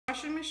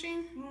washing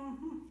machine?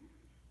 Mm-hmm.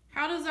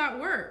 How does that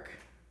work?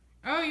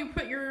 Oh, you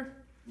put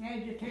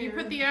Agitator. you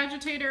put the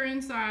agitator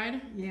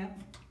inside.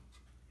 Yep.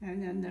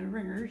 And then the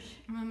ringers.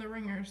 And then the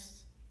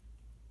ringers.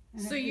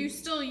 And So you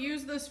still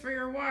use this for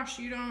your wash?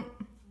 You don't?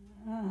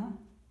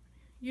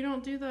 You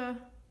don't do the?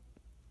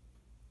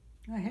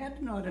 I had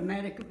an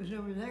automatic. It was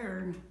over there.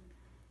 And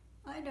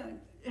I don't.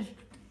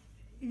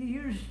 You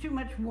use too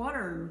much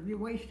water. You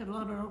waste an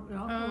awful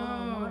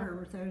lot of water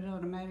with those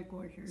automatic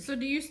washers. So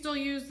do you still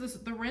use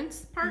the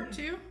rinse part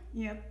too?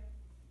 Yep.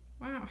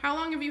 Wow. How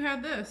long have you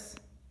had this?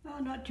 Oh,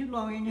 not too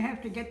long, and you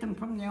have to get them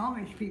from the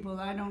Amish people.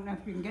 I don't know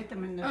if you can get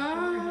them in the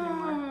stores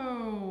anymore.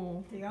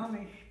 Oh. The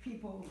Amish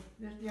people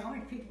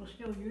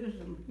still use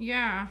them.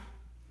 Yeah.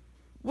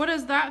 What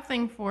is that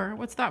thing for?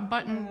 What's that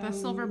button? The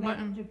silver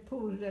button? The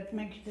pull that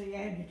makes the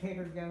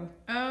agitator go.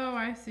 Oh,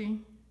 I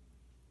see.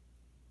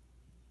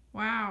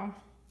 Wow.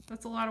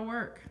 That's a lot of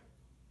work.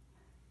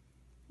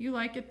 You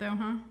like it though,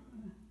 huh?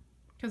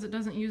 Because it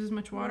doesn't use as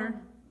much water.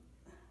 Well,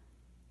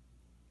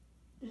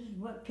 this is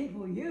what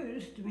people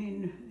used. I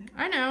mean,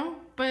 I know,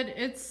 but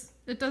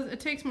it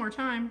takes more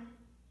time.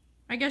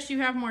 I guess you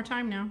have more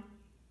time now.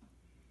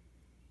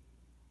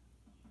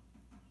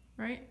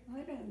 Right?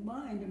 I don't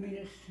mind.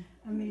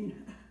 I mean,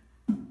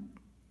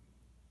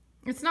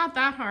 it's not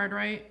that hard,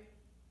 right?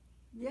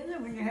 The other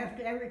one, you have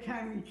to, every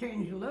time you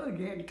change a load,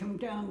 you had to come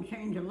down and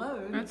change a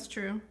load. That's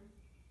true.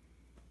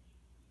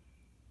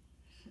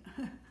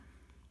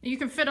 You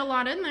can fit a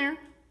lot in there.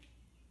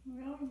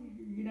 Well,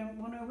 you don't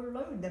want to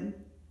overload them.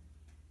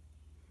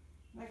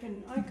 I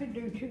could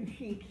do 2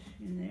 sheets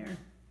in there.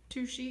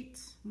 2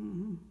 sheets?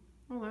 Mm-hmm.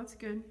 Oh, that's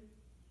good.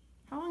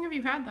 How long have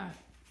you had that?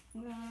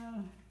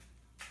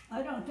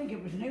 I don't think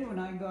it was new when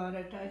I got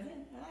it. I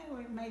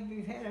think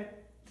maybe had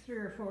it 3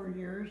 or 4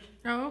 years.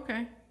 Oh,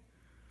 okay.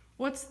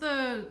 What's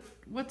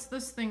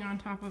this thing on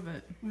top of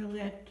it? Well,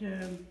 that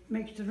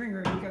makes the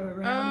ringer go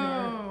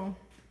around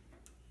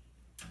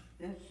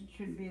there. It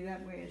should be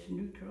that way. It's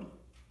neutral.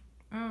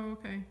 Oh,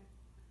 okay.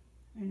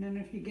 And then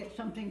if you get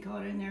something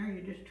caught in there,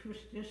 you just twist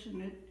this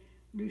and it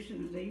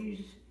loosens these.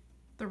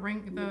 The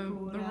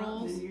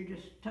rolls. And you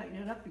just tighten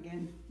it up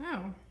again.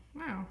 Oh,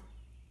 wow.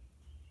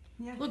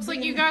 Looks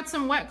like you got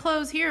some wet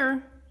clothes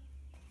here.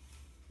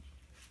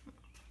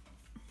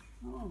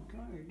 Oh,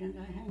 God, didn't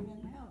I hang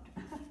them out?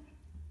 I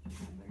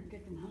better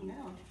get them hung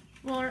out.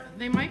 Well,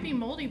 they might be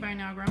moldy by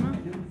now, Grandma. I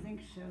don't think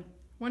so.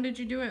 When did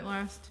you do it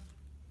last?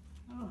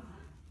 Oh.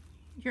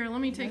 Here,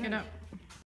 let me take it up.